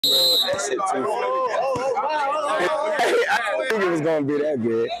That's it too. I didn't think it was gonna be that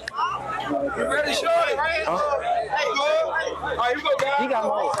good. You ready, Shorty? You got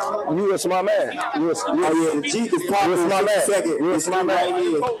more. You a smart man. You a smart man. You a smart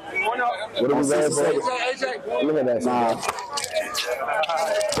man. What are we saying? Look at that. Nah.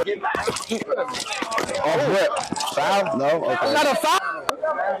 Oh, what? Foul? No? Okay. Is that a foul?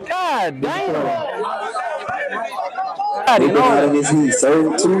 God damn. He been out of his heat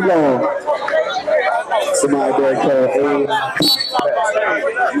so too long. Somebody there called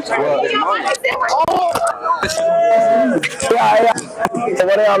Yeah. So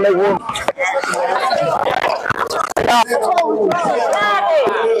what do y'all make room?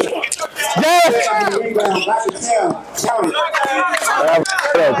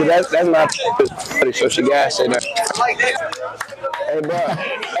 That's my so she got shit there. Hey, bro.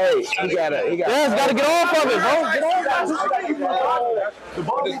 Hey, he gotta get off of it, bro. Get off of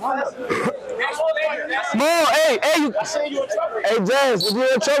it. Small, hey, James, if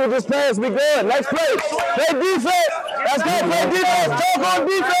you're in trouble, just pass me good. Next play. Play defense. Let's go, play defense.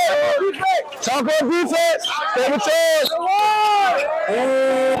 Talk on defense. Stay with yours.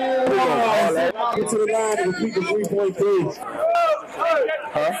 Get to the line and repeat the 3-point play.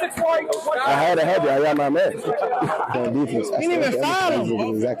 Huh? I had to help you. I got my man. On defense. He didn't even foul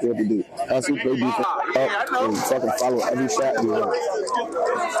him. Exactly what to do. Us who play defense up and fucking follow every shot you want.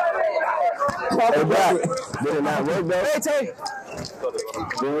 Hey, Brock. Did it not work, though? Hey, Tay.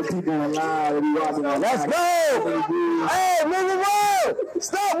 Boy, people alive. Let's go. Hey, move around.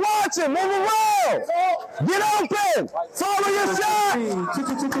 Stop watching. Move around. Get open. Follow your shot.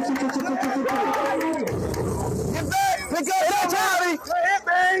 Get back. Pick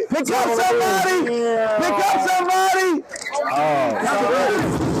up somebody. Pick up somebody. Oh,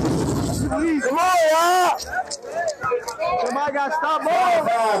 come on, y'all. Somebody got to stop ball.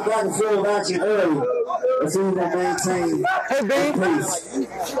 Back and forth action early. Let's see who's going to maintain. Hey, B.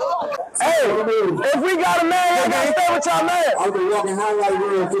 Hey, if we got a man, y'all got to stay with y'all man. I'll be walking highlight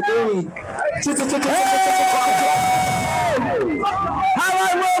reel for 3.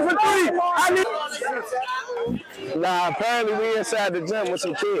 Highlight reel for 3. Nah, apparently we inside the gym with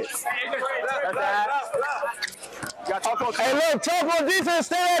some kids. Hey, look, talk on defense,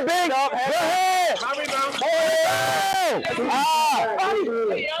 stay that big. Go ahead.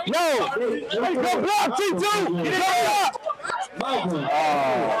 No, go block, T2. Get it up.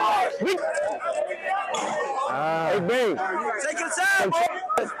 Hey, Bing. Take your time, boy.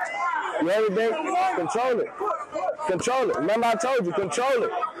 You hear me, Bing? Control it. Remember I told you, control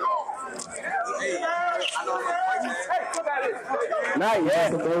it. Not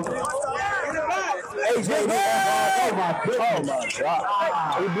yet. Hey, oh my God.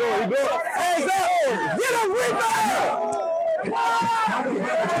 He blew it. Hey, get a rebound!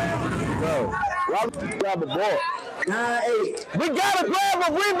 Bro, why would you grab the ball? 9-8. We gotta grab a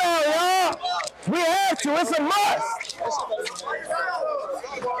rebound, y'all. We have to. It's a must.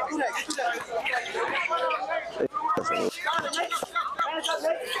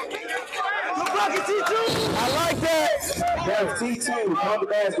 I like that. That's T2. Pump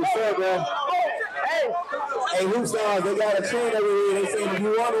basket short, bro. Hey, Hoopstars, they got a trend over here. They say if you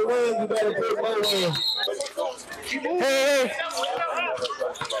want to win, you better put more in. Hey.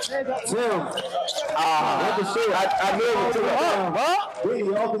 Jim. That's the shit. I knew it to the huh?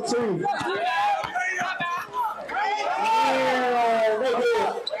 Really, off the tree.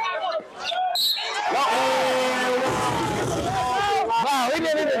 Wow, he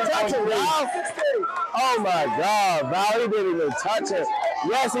didn't even touch it, Val. Oh my God, Val, he didn't even touch it.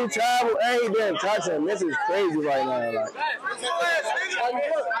 Yes, he traveled and he didn't touch him. This is crazy right now. Like.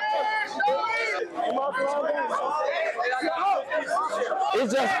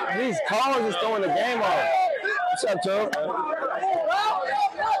 It's just these calls is throwing the game off. What's up, Joe?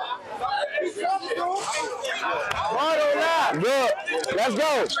 Good. Let's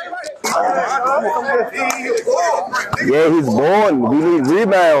go. Yeah, he's born. We need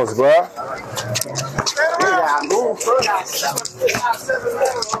rebounds, bro.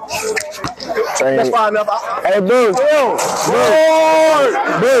 That's fine enough. Hey, dude.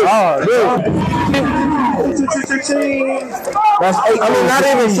 That's 8. I mean, not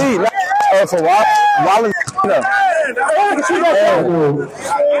even C. For Wallace.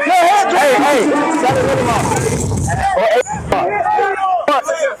 Hey. Set it with him off.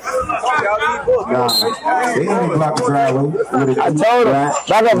 I told him.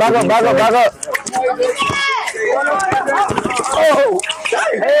 Back up. Oh,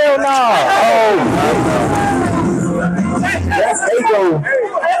 hell no. Oh, that's Aiko.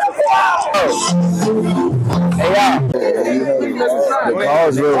 Hey, y'all. The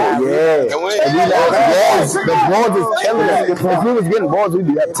balls rule, yeah. Yes, the balls is killing us. If we was getting balls, we'd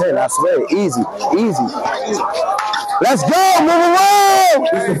be up 10. I swear, easy. Let's go, move around.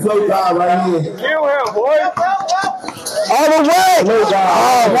 It's the flow guy right here. Kill him, boy. All the way. Oh,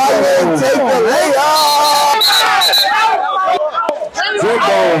 my man, take the layup. Good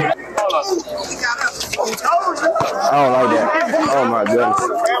ball. I don't like that. Oh my goodness.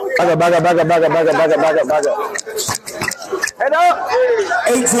 Back up. Head up.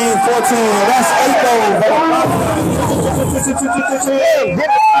 18-14. That's 8 goals.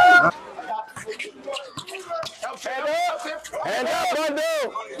 Hand up, bundle.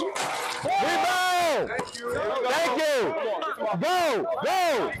 Rebound. Thank you.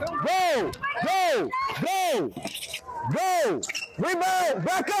 Go. Rebound.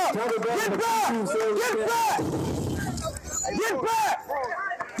 Back up.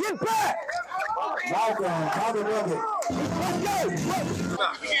 Get back. Langdon, how the run it.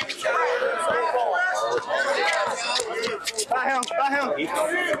 By him.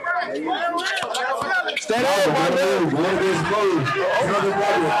 Stay there, bundle.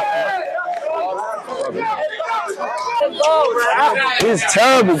 He's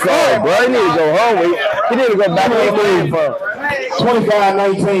terrible call, bro. He need to go home. He need to go back where he came from.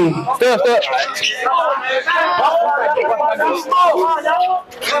 25-19. Step.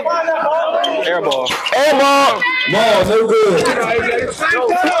 Airball. Ball, no good.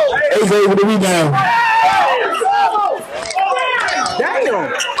 AJ with the rebound. Damn.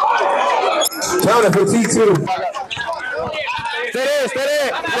 Counter for T2. Stay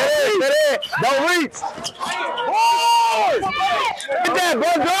there. Don't reach. Get that,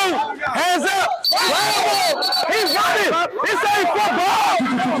 bundle. Hands up. He's running. This ain't football.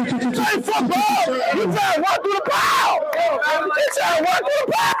 You trying to run through the pile. This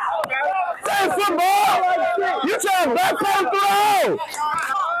ain't football. You trying to back through.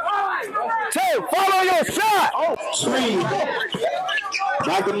 Tay, follow your shot. Three.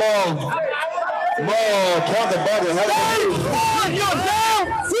 Knock the ball. Count the bucket. You're down.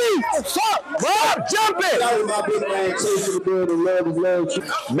 See, fuck, Bob, jump it. That was my big man chasing the building. Love.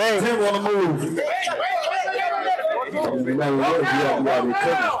 Man, him on the move.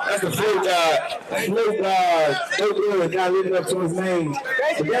 That's the flow guy. No good. Not living up to his name.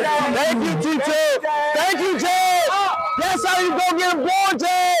 Thank you, T2. Thank you, Jazz. That's how you go get a ball,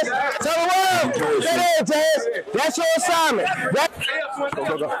 Jazz. Tell the world. Stay there, Jazz. That's your assignment. Go.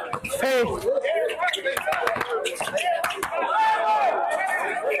 Hey.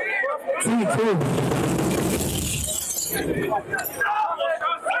 T2.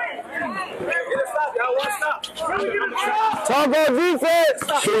 Talk about defense.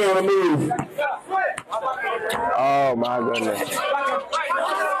 Three on the move. Oh, my goodness.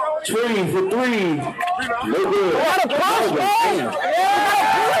 Three for three. No good. What a push, bro.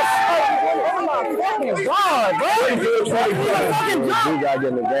 Oh, my fucking God, bro. You got to get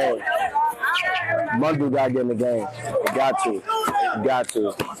in the game. Mundu got to get in the game. Got to.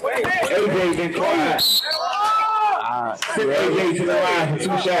 AJ been quiet. AJ to the line for 2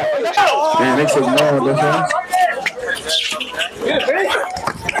 shots. Man, they took more of this one.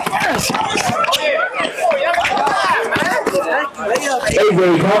 AJ,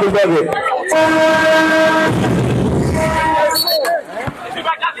 call the bucket.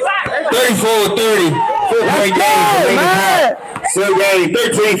 34-30. 4-point game. Still game.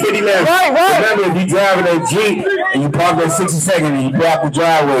 13:50 left. Remember, if you driving a Jeep and you park at 60 seconds and you block the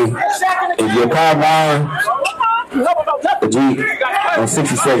driveway, if your car gone, the Jeep on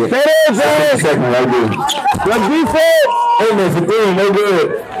 60 seconds. 60 seconds right there. Let's be fair. Amen for three, no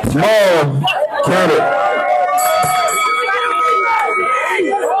good. Small. Count it.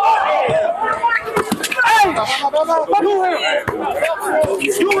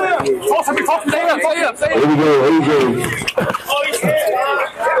 Here we go, AJ.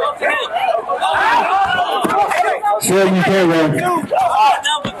 Sure, you can run.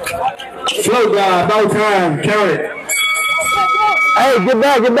 Slow down, about time. Count it. Hey, get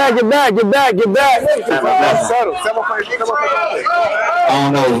back. I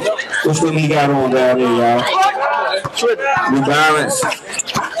don't know. What's what he got on down there, y'all? New balance.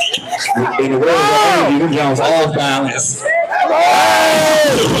 In the world of energy, them Jones all balance.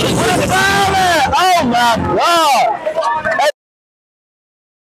 Oh my God!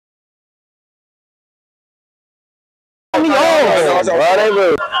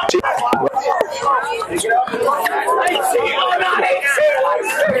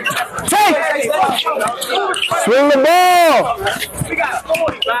 Swing the ball.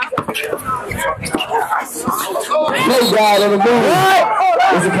 No guy on the move.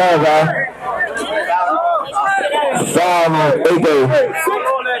 What's the call, guy? 5 on Echo.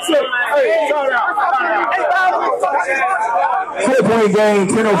 4-point game,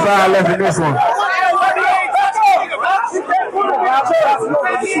 10:05 left in this one.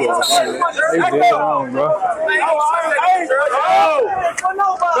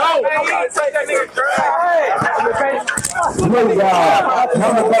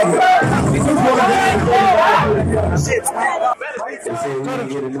 They say we're going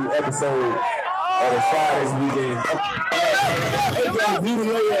to get a new episode of the Fire this weekend.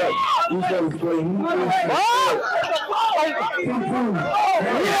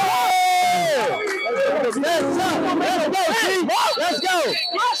 Let's go.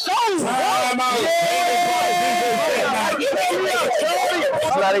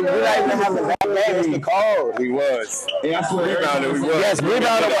 We're not even having that game. It's the call. We was. Yeah, I swear. Rebounded, we was. Yes,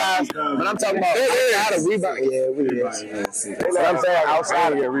 rebounded wise. But I'm talking about outside of rebound. Yeah, we did. But I'm saying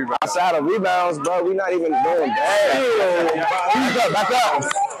outside of rebounds, bro, we not even doing bad. Back up.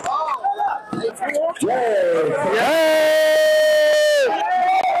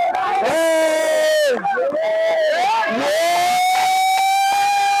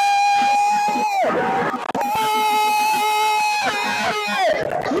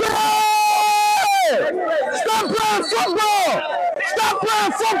 Stop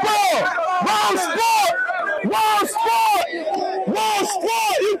playing football! Wrong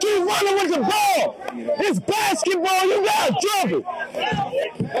sport! You keep running with the ball! It's basketball, you gotta jump it!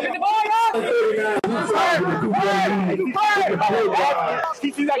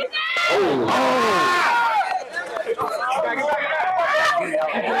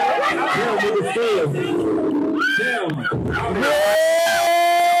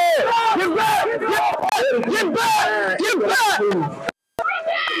 Get back!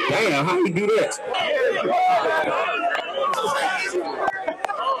 Damn, how you do that?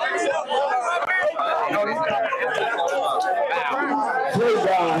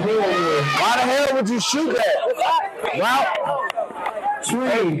 Why the hell would you shoot that? Well,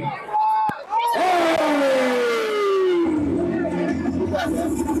 tree.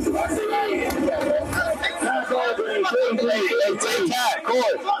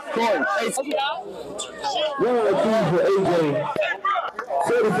 Corn.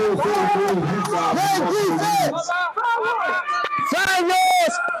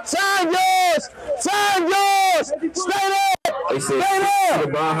 Sign yours! Stay there!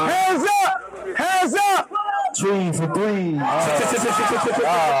 Hands up! Tree for 3.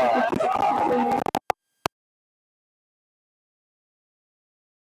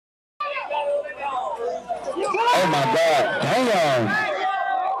 Oh my God! Damn!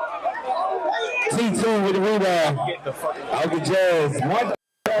 T2 with the rebound. Out the Jazz.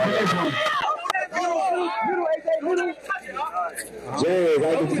 Jazz,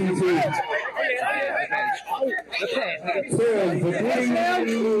 out the T2. 10 for 3.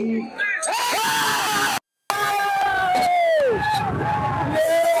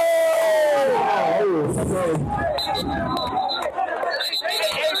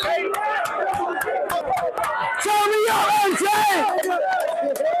 Turn me up, AJ!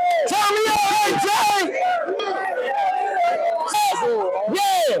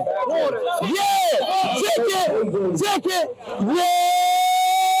 Yeah! Check it! Yeah!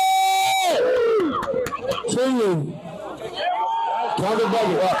 Swinging. Count the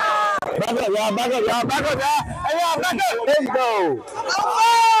bucket up. Back up, y'all. Hey, y'all, back up. Let's go.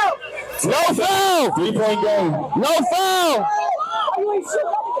 No foul. 3-point game. No foul.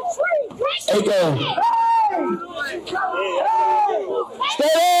 Echo.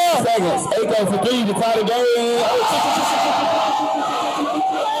 Stay there. Seconds. Echo for 3 to tie the game.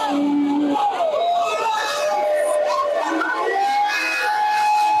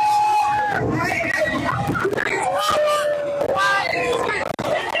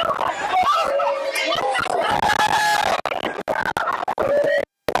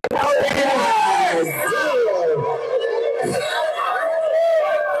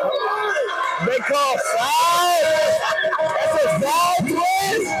 They call foul. That's a foul,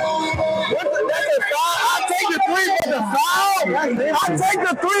 twins. That's a foul. I take the 3 but the foul. I take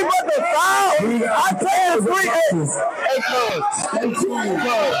the 3 but the foul. I take the 3. Hey, cuz. I take the 3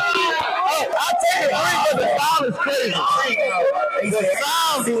 but the foul is crazy. The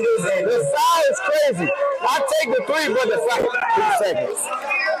foul is crazy. I take the 3 but the foul. 3 seconds.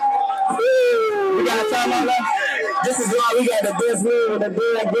 We got a time on that? This is why we got the best move with the big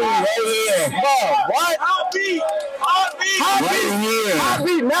right here. What? Right here.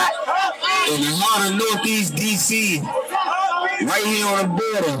 Heartbeat, not. In the heart of Northeast DC. Right here on the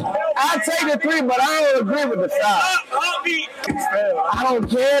border. I take the 3, but I don't agree with the foul. I don't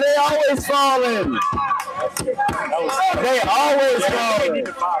care. They always falling. They always call it.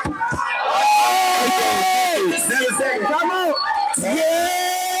 7 seconds. Come on. Yeah.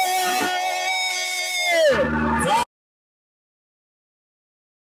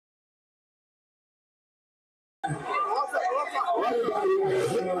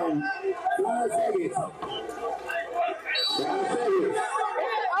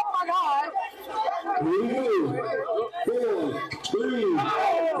 Oh my God. 3, 2,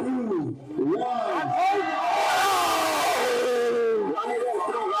 1.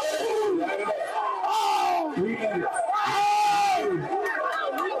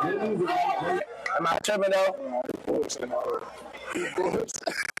 Am I tripping though?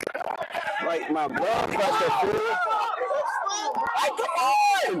 Like my blood pressure, fool. Like, come on!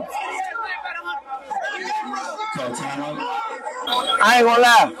 I ain't gonna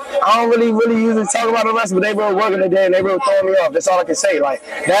lie. I don't really usually talk about the rest, but they were working today and they were throwing me off. That's all I can say. Like,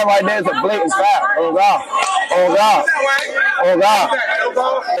 that right there is a blatant foul. Oh God. Oh God. Oh God.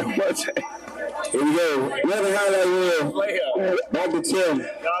 Here we go. Another highlight reel. Back to Tim.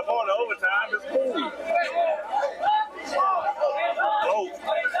 Y'all going to overtime. It's cool.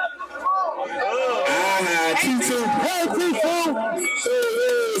 Ah, 2-2. Hey, 2-2. There it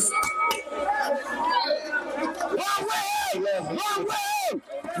is. One way!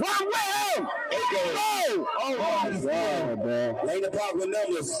 Oh my God, man. Lay the pop with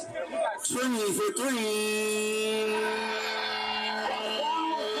numbers. 3 for 3.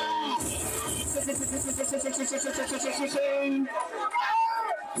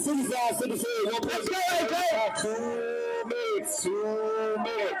 55, 54, 1 point. 2 minutes. 2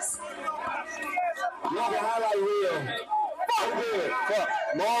 minutes. Another highlight reel. Good. Fuck.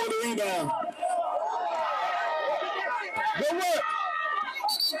 Ball with the rebound. Good work.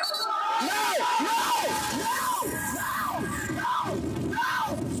 No!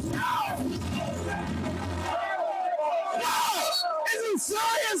 Is he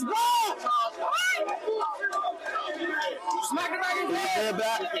serious, bro? Smack it back in there.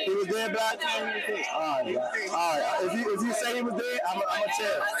 He was dead back. All right. If you say he was dead, I'm a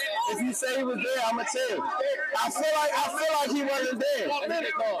chill. If you say he was dead, I'm a chill. I feel like he wasn't dead.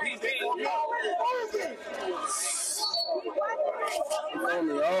 Throw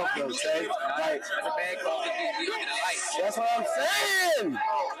me off though, Tay. Like, that's what I'm saying.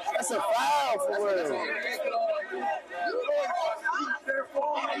 That's a foul for real.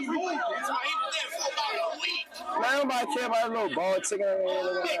 Man, nobody care about that little ball ticket.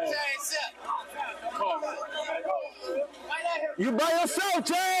 You by yourself,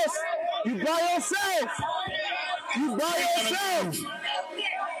 Chaz. You by yourself.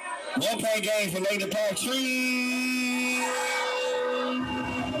 1 point game for Langdon Park 3.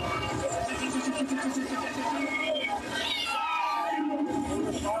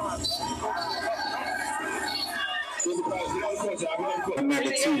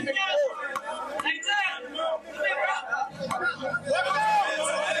 Number 2.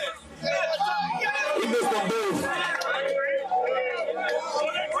 He missed them both.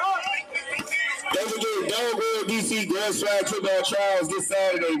 Don't forget, Dogwood DC Grand Flag Football Trials this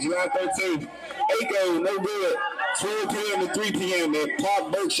Saturday, July 13th. ACO, no good. 12 p.m. to 3 p.m. at Park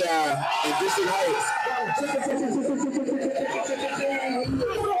Berkshire in District Heights.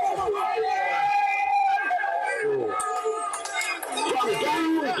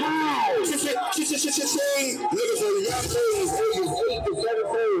 Looking for the young ladies ages 8 to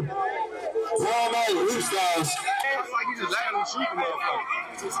 17. Hoopstars. Like he just landed and shooting motherfucker.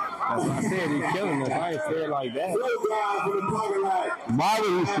 I said he's killing us. I ain't said it like that. Why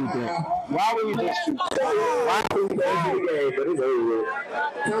would he shoot that? Why would he just shoot that? Why would he just shoot that? But it's over with.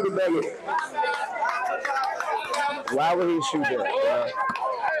 Tell the Beckett. Why would he shoot that?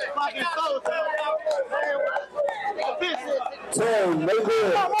 Tim, no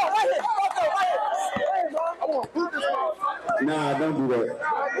good. Nah, don't do that.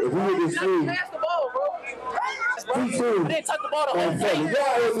 If you hit this free, 2-2. Didn't touch the ball though. 1 second.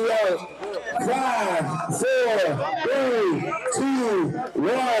 Y'all hit me out. 5, 4, 3, 2,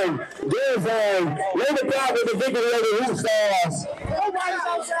 1. Game time. Langdon Park with the victory over the Hoopstars.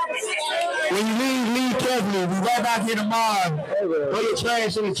 When you leave carefully. We right back here tomorrow. Throw your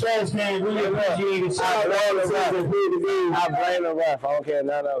trash in the trash can. Really appreciate it. I blame the ref. I don't care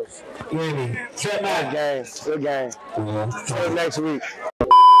none else. Really. Good game. Good game. Till next week.